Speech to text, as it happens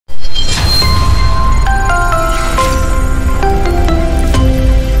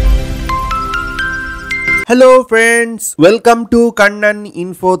Hello friends, welcome to Kannan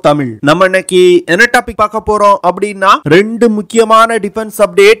Info Tamil. நம்ம இன்னைக்கு என்ன டாபிக் பார்க்க போறோம் அப்படினா ரெண்டு முக்கியமான டிஃபென்ஸ்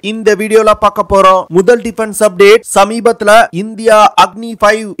அப்டேட் இந்த வீடியோல பார்க்க போறோம். முதல் டிஃபென்ஸ் அப்டேட், சமீபத்துல இந்தியா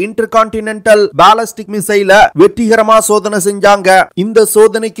Agni-5 இன்டர்கான்டினென்டல் பாலிஸ்டிக் மிசைலை வெற்றிகரமா சோதனை செஞ்சாங்க. இந்த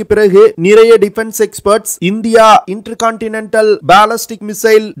சோதனைக்கு பிறகு நிறைய defence experts India intercontinental ballistic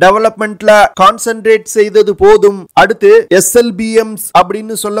missile டெவலப்மென்ட்ல concentrate செய்தது போதும், அடுத்து SLBMs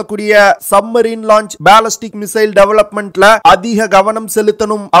அப்படின்னு சொல்லக்கூடிய சப்மரீன் லான்ச் பாலிஸ்டிக் மிசைல் டெவலப்மென்ட்ல அதிக கவனம்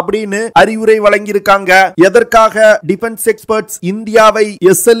செலுத்தணும் அப்படின்னு அறிவுரை வழங்கியிருக்காங்க. எதற்காக டிஃபென்ஸ் எக்ஸ்பர்ட்ஸ் இந்தியாவை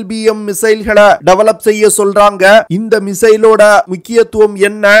SLBM மிசைல்களை டெவலப் செய்ய சொல்றாங்க, இந்த மிசைலோட முக்கியத்துவம்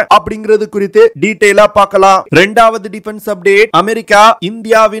என்ன அப்படிங்கிறது குறித்து டீடைலா பார்க்கலாம். இரண்டாவது டிஃபென்ஸ் அப்டேட், அமெரிக்கா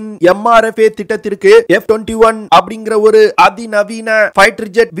இந்தியாவின் MRFA திட்டத்திற்கு F-21 அப்படிங்கிற ஒரு அதிநவீன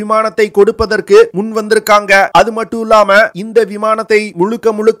ஃபைட்டர் ஜெட் விமானத்தை கொடுப்பதற்கு முன் வந்திருக்காங்க. அது மட்டும் இல்லாம இந்த விமானத்தை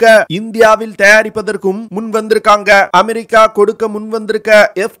முழுக்க முழுக்க இந்தியாவில் தயாரிப்பதற்கும் முன் வந்திருக்காங்க. அமெரிக்கா கொடுக்க முன் வந்திருக்க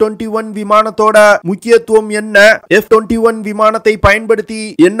F-21 விமானத்தோட முக்கியத்துவம் என்ன, F-21 விமானத்தை பயன்படுத்தி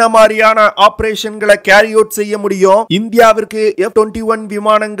என்ன மாதிரியான ஆபரேஷன்களை கேரி அவுட் செய்ய முடியும், இந்தியாவிற்கு F-21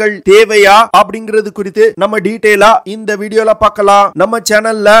 விமானங்கள் தேவையா அப்படிங்கிறது குறித்து நம்ம டீடைலா இந்த வீடியோல பார்க்கலாம். நம்ம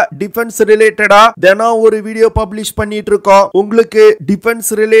சேனல்ல டிஃபென்ஸ் ரிலேட்டடா தினம் ஒரு வீடியோ பப்ளிஷ் பண்ணிட்டு இருக்கோம். உங்களுக்கு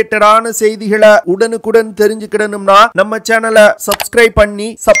டிஃபென்ஸ் ரிலேட்டடான செய்திகளை உடனுக்குடன் தெரிஞ்சுக்கணும்னா நம்ம சேனலை சப்ஸ்கிரைப் பண்ணி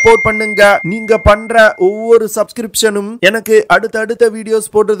சப்போர்ட் பண்ணுங்க. நீங்க பண்ற ஒவ்வொரு சப்ஸ்கிரிப்ஷனும் எனக்கு அடுத்தடுத்த வீடியோஸ்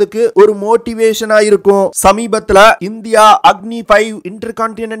போடுறதுக்கு ஒரு மோட்டிவேஷனா இருக்கும். சமீபத்துல இந்தியா Agni-5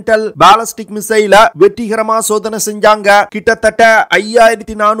 இன்டர்கான்டினென்டல் பாலிஸ்டிக் மிசைல வெற்றிகரமா சோதனை செஞ்சாங்க. கிட்டத்தட்ட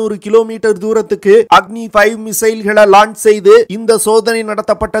 5400 கிலோமீட்டர் தூரத்துக்கு Agni-5 மிசைல்களை லான்ச் செய்து இந்த சோதனை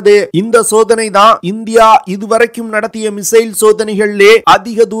நடத்தப்பட்டது. இந்த சோதனை தான் இந்தியா இதுவரைக்கும் நடத்திய மிசைல் சோதனைகளிலே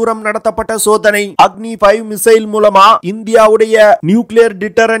அதிக தூரம் நடத்தப்பட்ட சோதனை. Agni-5 மிசைல் மூலமா இந்தியாவுடைய நியூக்ளியர்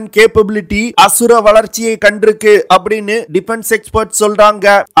டிட்டரன்ட் கேப்பபிலிட்டி அசுர வளர்ச்சியை கண்டிருக்கு அப்படின்னு டிஃபென்ஸ் எக்ஸ்பர்ட் சொல்றாங்க.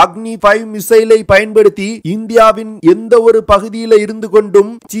 Agni-5 மிசைலை பயன்படுத்தி இந்தியாவின் எந்த ஒரு பகுதியில இருந்து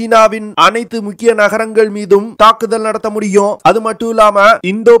கொண்டும் சீனாவின் அனைத்து முக்கிய நகரங்கள் மீதும் தாக்குதல் நடத்த முடியும். அது மட்டும் இல்லாம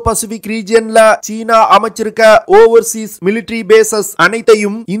இந்தோ பசிபிக் ரீஜியன்ல சீனா அமைச்சிருக்க ஓவர்சீஸ் மிலிட்டரி பேசஸ்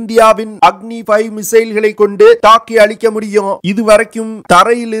அனைத்தையும் இந்தியாவின் Agni-5 மிசைல்களை கொண்டு தாக்கி அழிக்க முடியும். இதுவரைக்கும்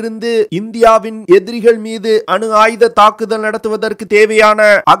தரையில் இருந்து இந்தியாவின் எதிரிகள் மீது அணு ஆயுத தாக்குதல் நடத்துவதற்கு தேவையான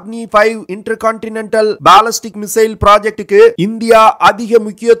Agni-5 intercontinental ballistic missile ப்ராஜெக்ட்டுக்கு India அதிக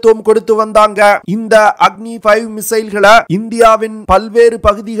முக்கியத்துவம் கொடுத்து வந்தாங்க. இந்த Agni-5 மிசைல்களை இந்தியாவின் பல்வேறு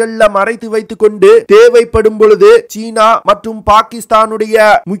பகுதிகளில் மறைத்து வைத்துக் கொண்டு தேவைப்படும் பொழுது சீனா மற்றும் பாகிஸ்தானுடைய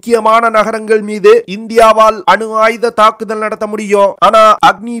முக்கியமான நகரங்கள் மீது இந்தியாவால் அணு ஆயுத தாக்குதல் நடத்த முடியும். ஆனா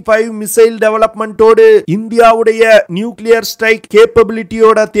Agni-5 மிசைல் டெவலப்மென்ட்டோடு இந்தியாவுடைய நியூக்ளியர் ஸ்ட்ரைக்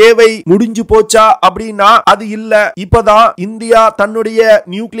கேப்பபிலிட்டியோட தேவை முடிஞ்சு போச்சா அப்படின்னா அது இல்ல. இப்பதான் இந்தியா தன்னுடைய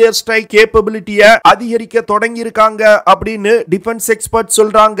நியூக்ளியர் ஸ்ட்ரைக் கேப்பபிலிட்டியை அதிகரிக்க தொடங்கி இருக்காங்க அப்படின்னு டிஃபென்ஸ் எக்ஸ்பர்ட்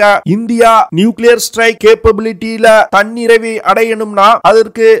சொல்றாங்க. இந்தியா நியூக்ளியர் ஸ்ட்ரைக் கேப்பபிலிட்டியில தன்னிறைவை அடையணும்னா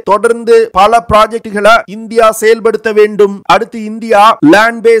அதற்கு தொடர்ந்து பல ப்ராஜெக்ட்களை இந்தியா செயல்படுத்த வேண்டும். அடுத்து India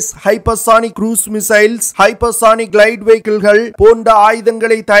land base hypersonic cruise missiles, hypersonic glide வெஹிக்கிள்கள் போன்ற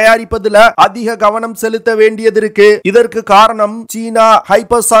ஆயுதங்களை தயாரிப்பதில் அதிக கவனம் செலுத்த வேண்டியது இருக்கு. இதற்கு காரணம் சீனா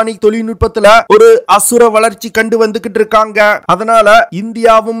ஹைப்பர்சானிக் தொழில்நுட்பத்துல ஒரு அசுர வளர்ச்சி கண்டு வந்துகிட்டு இருக்காங்க. அதனால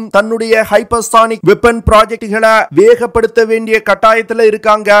இந்தியாவும் தன்னுடைய ஹைப்பர்சானிக் வெப்பன் ப்ராஜெக்ட்களை வேகப்படுத்த வேண்டிய கட்டாயத்துல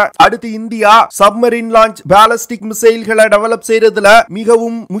இருக்காங்க. அடுத்து India submarine launch ballistic மிசைல்களை develop செய்யறதுல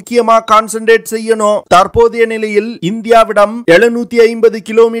மிகவும் முக்கியமா கான்சென்ட்ரேட் செய்யணும். தற்போதைய நிலையில் இந்தியாவிடம் 750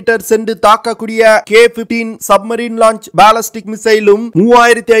 கிலோமீட்டர் சென்று தாக்கக்கூடிய K-15 submarine launch ballistic மிசைலும்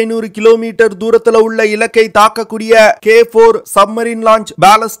 3500 kilometre தூரத்துல உள்ள இலக்கை தாக்கக்கூடிய K-4 சப்மரீன் லான்ச்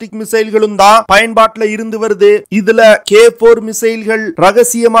பாலிஸ்டிக் மிசைல்களும் தான் பயன்பாட்டுல இருந்து வருது. இதுல K-4 மிசைல்கள்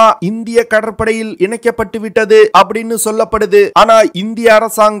ரகசியமா இந்திய கடற்படையில் இணைக்கப்பட்டு விட்டது அப்படின்னு சொல்லப்படுது. ஆனா இந்திய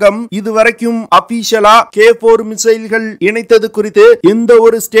அரசாங்கம் இதுவரைக்கும் அபிஷியலா K-4 மிசைல்கள் இணைத்தது குறித்து எந்த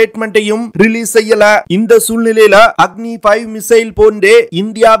ஒரு ஸ்டேட்மெண்ட்டையும் ரிலீஸ் செய்யல. இந்த சூழ்நிலையில Agni-5 மிசைல் போன்றே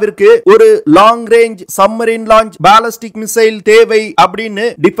இந்தியாவிற்கு ஒரு long range submarine launch ballistic missile தேவை அப்படின்னு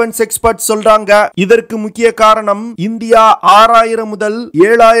டிஃபென்ஸ் எக்ஸ்பர்ட் சொல்றாங்க. இதற்கு முக்கிய காரணம் இந்தியா 6000 முதல்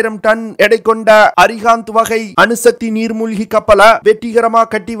 7000 டன் எடை கொண்ட அரிகாந்த் வகை அணுசக்தி நீர்மூழ்கி கப்பலை வெற்றிகரமா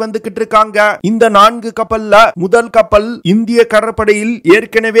கட்டி வந்துகிட்டு இருக்காங்க. இந்த 4 கப்பல்ல முதல் கப்பல் இந்திய கடற்படையில்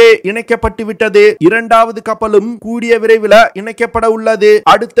ஏற்கனவே இணைக்கப்பட்டு விட்டது. இரண்டாவது கப்பலும் கூடிய விரைவில் இணைக்கப்பட உள்ளது.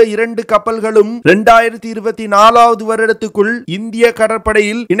 அடுத்த 2 கப்பல்களும் 2024 வருடத்துக்குள் இந்திய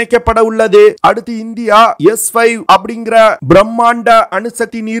கடற்படையில் இணைக்கப்பட உள்ளது. அடுத்து இந்தியா S5 அப்படிங்கிற பிரம்மாண்ட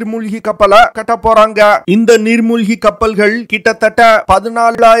அணுசக்தி நீர்மூழ்கி கப்பலை கட்ட போறாங்க. இந்த நீர்மூழ்கி கப்பல்கள் கிட்டத்தட்ட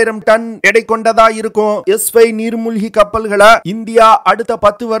 14000 டன் எடை கொண்டதா இருக்கும். S5 நீர்மூழ்கி கப்பல்களை இந்தியா அடுத்த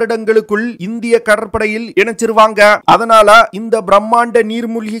 10 வருடங்களுக்குள் இந்த இந்திய கடற்படையில் இணைச்சிருவாங்க. அதனால இந்த பிரம்மாண்ட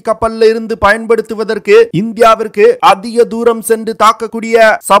நீர்மூழ்கி கப்பல்ல இருந்து பயன்படுத்துவதற்கு இந்தியாவிற்கு அதிக தூரம் சென்று தாக்கக்கூடிய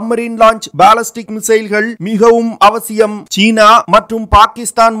சப்மரீன் லான்ச் பாலிஸ்டிக் மிசைல்கள் மிகவும் அவசியம். சீனா மற்றும்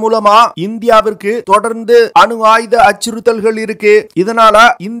பாகிஸ்தான் மூலமா இந்தியாவிற்கு தொடர்ந்து அணு ஆயுத அச்சுறுத்தல்கள் இருக்கு. இதனால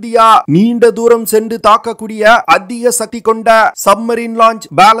இந்தியா நீண்ட தூரம் சென்று தாக்கக்கூடிய அதிக சக்தி கொண்ட சப்மரீன் லான்ச்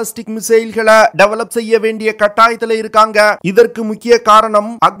பாலிஸ்டிக் மிசைல்களை டெவலப் செய்ய வேண்டிய கட்டாயத்தில் இருக்காங்க. இதற்கு முக்கிய காரணம்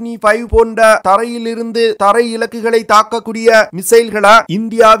Agni-5 போன்ற தரையில் இருந்து தரை இலக்குகளை தாக்கக்கூடிய மிசைல்களை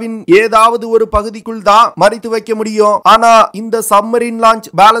இந்தியாவின் ஏதாவது ஒரு பகுதிக்குள் தான் மறைத்து வைக்க முடியும். ஆனா இந்த சப்மரீன் லான்ச்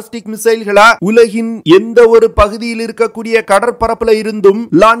பாலிஸ்டிக் மிசைல்களை உலகின் எந்த ஒரு பகுதியில் இருக்கக்கூடிய கடற்பரப்புல இருந்தும்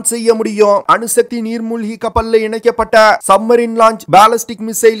லான்ச் செய்ய முடியும். அணுசக்தி நீர்மூழ்கி கப்பல்ல இணைக்கப்பட்ட சப்மரீன் லான்ச் பாலிஸ்டிக்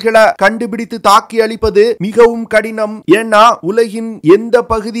மிசைல்களை கண்டுபிடித்து தாக்கி அளிப்பது மிகவும் கடினம். ஏன்னா உலகின் எந்த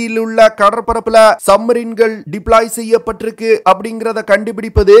பகுதியில் உள்ள கடற்பரப்புல சப்மரீன்கள் டிப்ளாய் செய்யப்பட்டிருக்கு அப்படிங்கறத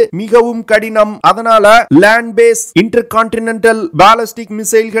கண்டுபிடிப்பது மிகவும் கடினம். அதனால லேண்ட் பேஸ் இன்டர்கான்டினென்டல் பாலிஸ்டிக்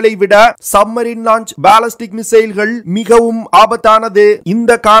மிசைல்களை விட சப்மரீன் லான்ச் பாலிஸ்டிக் மிசைல்கள் மிகவும் ஆபத்தானது.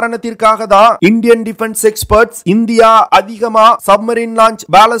 இந்த காரணத்திற்காக தான் இந்தியன் டிஃபென்ஸ் எக்ஸ்பர்ட்ஸ் இந்தியா அதிகமா submarine launch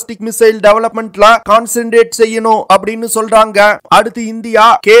ballistic missile டெவலப்மெண்ட்ல concentrate செய்யணும் அப்படின்னு சொல்றாங்க. அடுத்து இந்தியா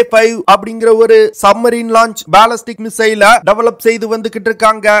K5 அப்படிங்கிற ஒரு சப்மரீன் லான்ச் பாலிஸ்டிக் மிசைல டெவலப் செய்து வந்துகிட்டு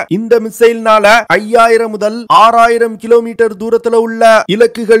இருக்காங்க. இந்த மிசைல்னால 5000 முதல் 6000 கிலோமீட்டர் தூரத்துல உள்ள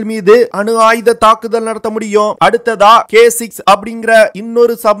இலக்குகள் மீது அணு ஆயுத தாக்குதல் நடத்த முடியும். அடுத்ததா K6 அப்படிங்கிற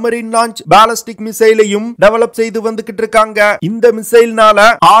இன்னொரு சப்மரீன் லான்ச் பாலிஸ்டிக் மிசைலையும் டெவலப் செய்து வந்துகிட்டு இருக்காங்க. இந்த மிசைல்னால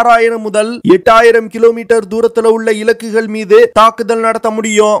 6000 முதல் 8000 கிலோமீட்டர் தூரத்துல உள்ள இலக்குகள் மீது தாக்குதல் நடத்த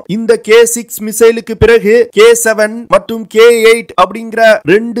முடியும். இந்த K6 மிசைலுக்கு பிறகு K7 மற்றும் K8 அப்படிங்கிற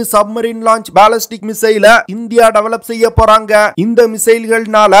ரெண்டு submarine launch ballistic மிசைல India develop செய்ய போறாங்க. இந்த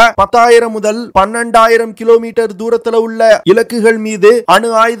மிசைல்கள்னால 10,000 முதல் 12,000 கிலோமீட்டர் தூரத்துல உள்ள இலக்குகள் மீது அணு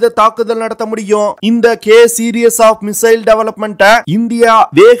ஆயுத தாக்குதல் நடத்த முடியும். இந்த K serious of missile டெவலப்மெண்ட்ட India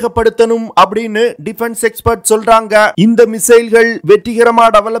வேகப்படுத்தணும் அப்படின்னு டிஃபென்ஸ் எக்ஸ்பர்ட் சொல்றாங்க. இந்த மிசைல்கள் வெற்றிகரமா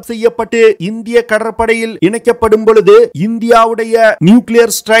டெவலப் செய்யப்பட்டு இந்திய கடற்படையில் இணைக்கப்படும் பொழுது இந்தியாவுடைய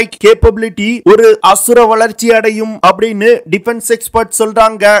நியூக்ளியர் ஸ்ட்ரைக் கேப்பபிலிட்டி ஒரு அசுர வளர்ச்சி அடையும் அப்படின்னு டிஃபென்ஸ் எக்ஸ்பர்ட்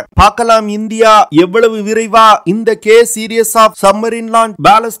சொல்றாங்க. பார்க்கலாம் இந்தியா எவ்வளவு விரைவா இந்த K serious of submarine launch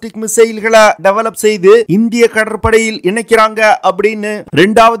ballistic மிசைல்களை develop செய்து இந்திய கடற்படையில் இணைக்கிறாங்க அப்படின்னு.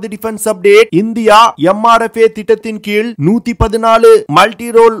 இரண்டாவது டிஃபென்ஸ் அப்டேட், இந்தியா MRFA திட்டத்தின் கீழ் 114 மல்டி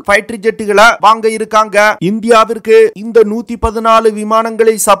ரோல் ஃபைட்டர் ஜெட்டுகளை வாங்க இருக்காங்க. இந்தியாவிற்கு இந்த 114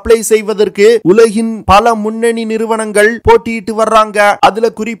 விமானங்களை சப்ளை செய்வதற்கு உலகின் பல முன்னணி நிறுவனங்கள் போட்டியிட்டு வர்றாங்க. அதுல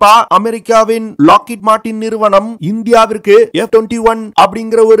குறிப்பா அமெரிக்காவின் லாக்ஹீட் மார்டின் நிறுவனம் இந்தியாவிற்கு F-21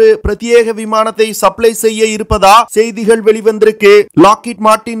 அப்படிங்கிற ஒரு பிரத்யேக விமானத்தை சப்ளை செய்ய இருப்பதா செய்திகள் வெளிவந்திருக்கு. லாக்ஹீட்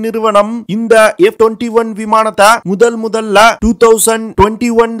மார்டின் நிறுவனம் இந்த F-21 விமானத்தை முதல்ல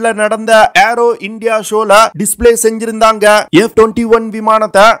 2021ல நடந்த ஏரோ இந்தியா ஷோல டிஸ்ப்ளே செஞ்சிருந்தாங்க. F-21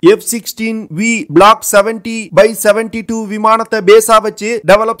 விமானத்தை F-16V Block 70/72 விமானத்தை பேஸா வச்சு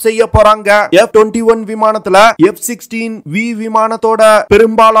டெவலப் செய்ய போறாங்க. F-21 விமானத்துல F-16V விமானத்தோட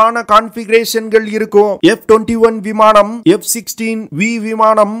பெரும்பாலான கான்ஃபிகரேஷன்கள் இருக்கும். F-21 விமானம் F-16V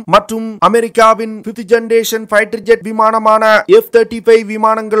விமானம் மற்றும் அமெரிக்காவின் 5th generation fighter jet விமானமான F-35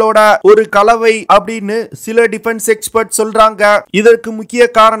 விமானங்களோட ஒரு கலவை அப்படின்னு சில டிஃபென்ஸ் எக்ஸ்பர்ட் சொல்றாங்க. இதற்கு முக்கிய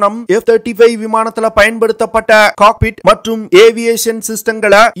காரணம் F-35 விமானத்துல பயன்படுத்தப்பட்ட காக்பிட் மற்றும் ஏவியேஷன்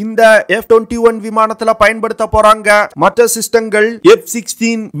சிஸ்டங்களை இந்த F-21 விமானத்துல பயன்படுத்த போறாங்க. மற்ற சிஸ்டங்கள்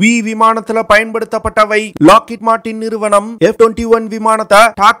F-16V விமானத்துல பயன்படுத்தப்பட்டவை. லாக்ஹீட் மார்டின் நிறுவனம் F-21 விமானத்தை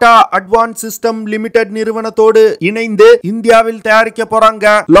டாடா அட்வான்ஸ் சிஸ்டம் லிமிடெட் நிறுவனத்தோடு இணைந்து இந்தியாவில் தயாரிக்க போறாங்க.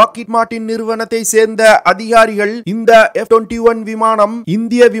 லாக்ஹீட் மார்டின் நிறுவனத்தை சேர்ந்த அதிகாரிகள் இந்த F-21 விமானம்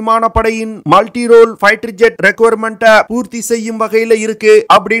இந்திய விமானப்படையின் மல்டி ரோல் ஃபைட்டர் ஜெட் ரெக்வயர்மெண்ட்டை பூர்த்தி செய்யும் வகையில இருக்கு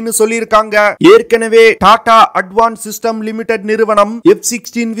அப்படின்னு சொல்லியிருக்காங்க. ஏற்கனவே டாடா அட்வான்ஸ் சிஸ்டம் லிமிடெட் நிறுவனம்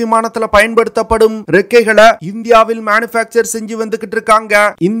F-16 விமானத்துல பயன்படுத்தப்படும் ரெக்கைகளை இந்தியாவில் மேனுஃபேக்சர் செஞ்சு வந்துகிட்டு இருக்காங்க.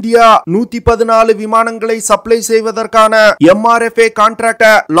 இந்தியா 114 விமானங்களை சப்ளை செய்வதற்கான MRFA கான்ட்ராக்ட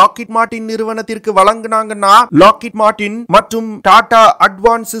லாக்ஹீட் மார்டின் நிறுவனத்திற்கு வழங்கினாங்கன்னா லாக்ஹீட் மார்டின் மற்றும் டாடா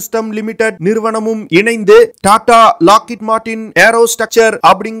அட்வான்ஸ் சிஸ்டம் லிமிடெட் நிறுவனமும் இணைந்து டாடா லாக்ஹீட் மார்டின் ஏரோஸ்ட்ரக்சர்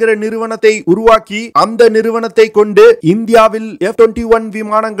அப்படிங்கிற நிறுவனத்தை உருவாக்கி அந்த நிறுவனத்தை கொண்டு இந்தியாவில் F-21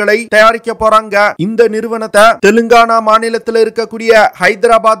 விமானங்களை தயாரிக்க போறாங்க. இந்த நிறுவனத்தை தெலுங்கானா மாநிலத்தில் இருக்கக்கூடிய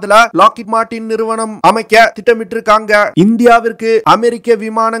ஹைதராபாத்ல லாக்ஹீட் மார்டின் நிறுவனம் அமைக்க திட்டமிட்டிருக்காங்க. இந்தியாவிற்கு அமெரிக்க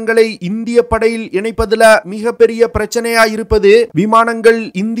விமானங்களை இந்திய படையில் இணைப்பதுல மிகப்பெரிய பிரச்சனையா இருப்பது விமானங்கள்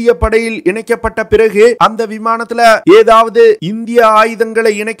இந்திய படையில் இணைக்கப்பட்ட பிறகு அந்த விமானத்துல ஏதாவது இந்திய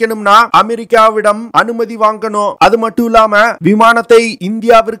ஆயுதங்களை இணைக்கணும்னா அமெரிக்காவிடம் அனுமதி வாங்கணும். அது மட்டும் இல்லாம விமானத்தை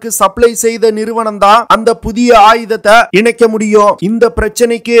இந்தியாவிற்கு சப்ளை செய்த நிறுவனம் தான் அந்த புதிய ஆயுதத்தை இணைக்க முடியும். இந்த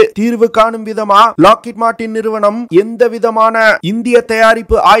பிரச்சனை பிரச்சனைக்கு தீர்வு காணும் விதமா லாக்ஹீட் மார்ட்டின் நிறுவனம் எந்த விதமான இந்திய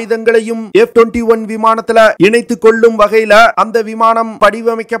தயாரிப்பு ஆயுதங்களையும் F-21 விமானத்துல இணைத்துக் கொள்ளும் வகையில அந்த விமானம்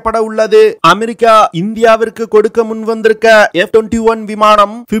வடிவமைக்கப்பட உள்ளது. அமெரிக்கா இந்தியாவிற்கு கொடுக்க முன்வந்திருக்க F-21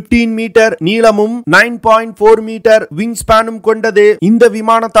 விமானம் 15 மீட்டர் நீளமும் 9.4 மீட்டர் விங் ஸ்பேனும் கொண்டது. இந்த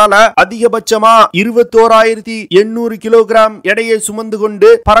விமானத்தால அதிகபட்சமா 21,800 கிலோகிராம் எடையை சுமந்து கொண்டு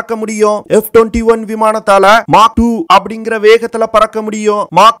பறக்க முடியும். F-21 விமானத்தால மாக் 2 அப்படிங்கிற வேகத்துல பறக்க முடியும்.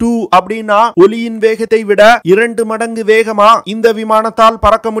 மாக் 2 அப்படின்னா ஒலியின் வேகத்தை விட 2 மடங்கு வேகமா இந்த விமானத்தால்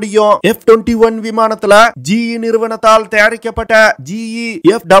பறக்க முடியும். F-21 விமானத்துல GE நிறுவனத்தால் தயாரிக்கப்பட்ட GE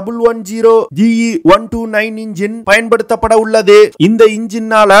F110 GE129 இன்ஜின் பயன்படுத்தப்பட உள்ளது. இந்த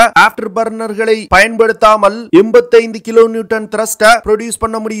இன்ஜினால ஆஃப்டர் பர்னர்களை பயன்படுத்தாமல் 85 கிலோ நியூட்டன் த்ரஸ்ட ப்ரொடியூஸ்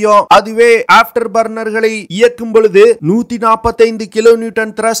பண்ண முடியும். அதுவே ஆஃப்டர் பர்னர்களை இயக்கும் பொழுது 145 கிலோ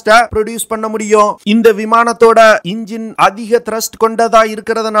நியூட்டன் த்ரஸ்ட ப்ரொடியூஸ் பண்ண முடியும். இந்த விமானத்தோட இன்ஜின் அதிக த்ரஸ்ட் கொண்டதா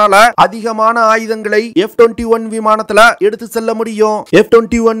இருக்கிறதுனால அதிகமான ஆயுதங்களை F-21 விமானத்துல எடுத்து செல்ல முடியும்.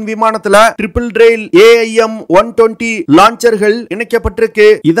 F-21 விமானத்துல ட்ரிபிள் ரெயில் AIM-120 லான்ச்சர்கள் இணைக்கப்பட்டிருக்கு.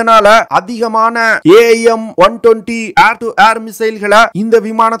 இதனால அதிகமான AIM-120 ஏர் டு ஏர் மிசைல்களை இந்த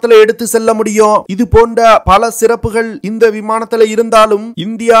விமானத்துல எடுத்து செல்ல முடியும். இது போன்ற பல சிறப்புகள் இந்த விமானத்துல இருந்தாலும்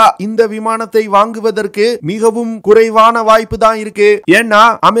இந்தியா இந்த விமானத்தை வாங்குவதற்கு மிகவும் குறைவான வாய்ப்பு தான் இருக்கு. ஏன்னா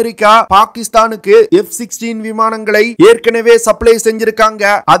அமெரிக்கா பாகிஸ்தானுக்கு F-16 விமானங்களை ஏற்கனவே சப்ளை செஞ்சிருக்காங்க.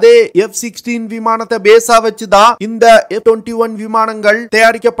 அதே F-16 விமானத்தை பேஸா வச்சுதான் இந்த F-21 விமானங்கள்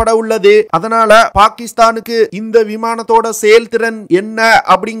தயாரிக்கப்பட உள்ளது. அதனால பாகிஸ்தானுக்கு இந்த விமானத்தோட செயல்திறன் என்ன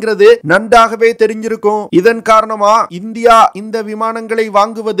அப்படிங்கிறது நன்றாகவே தெரிஞ்சிருக்கும். இதன் காரணமா இந்தியா இந்த விமானங்களை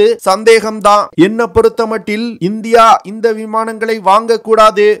வாங்குவது சந்தேகம்தான். என்ன பொறுத்தமட்டில் இந்தியா இந்த விமானங்களை வாங்க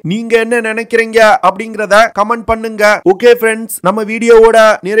கூடாது. நீங்க என்ன நினைக்கிறீங்க அப்படிங்கறத கமெண்ட் பண்ணுங்க. ஓகே ஃப்ரெண்ட்ஸ், நம்ம வீடியோவோட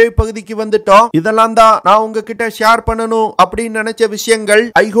நிறைவு பகுதிக்கு வந்துட்டோம். இதெல்லாம் தான் நான் உங்ககிட்ட ஷேர் பண்ணணும் அப்படின்னு நினைச்ச விஷயங்கள்.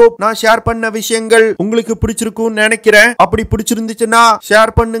 ஐ ஹோப் நான் ஷேர் பண்ண விஷயங்கள் உங்களுக்கு பிடிச்சிருக்கும் நினைக்கிறேன். அப்படி பிடிச்சிருந்துச்சுன்னா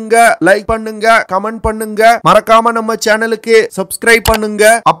ஷேர் பண்ணுங்க, லைக் பண்ணுங்க, கமெண்ட் பண்ணுங்க. மறக்காம நம்ம சேனலுக்கு சப்ஸ்கிரைப் பண்ணுங்க.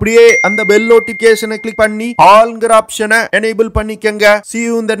 அப்படியே அந்த பெல் நோட்டிபிகேஷனை கிளிக் பண்ணி ஆல்ங்கிற ஆப்ஷனை எனேபிள் பண்ணிக்கங்க. See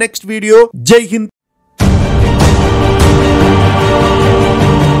you in the next video. Jai Hind.